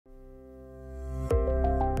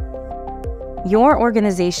Your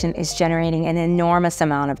organization is generating an enormous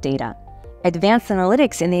amount of data. Advanced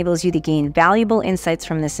analytics enables you to gain valuable insights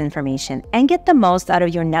from this information and get the most out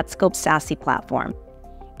of your Netskope SASE platform.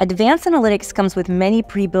 Advanced analytics comes with many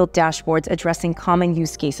pre-built dashboards addressing common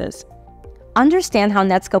use cases. Understand how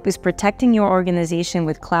Netskope is protecting your organization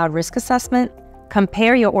with cloud risk assessment,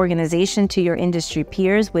 compare your organization to your industry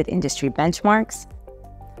peers with industry benchmarks,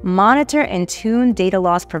 monitor and tune data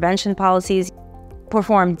loss prevention policies,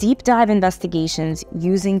 perform deep dive investigations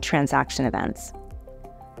using transaction events.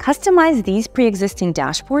 Customize these pre-existing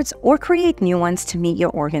dashboards or create new ones to meet your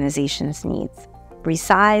organization's needs.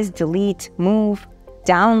 Resize, delete, move,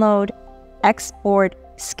 download, export,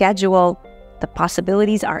 schedule. The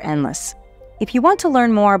possibilities are endless. If you want to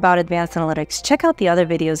learn more about advanced analytics, check out the other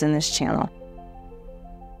videos in this channel.